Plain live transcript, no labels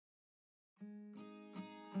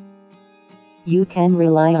You can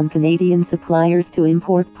rely on Canadian suppliers to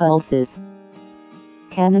import pulses.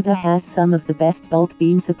 Canada has some of the best bulk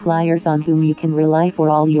bean suppliers on whom you can rely for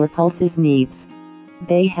all your pulses needs.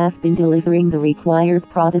 They have been delivering the required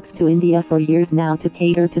products to India for years now to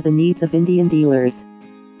cater to the needs of Indian dealers.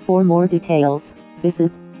 For more details,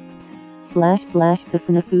 visit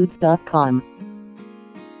 //safanafoods.com.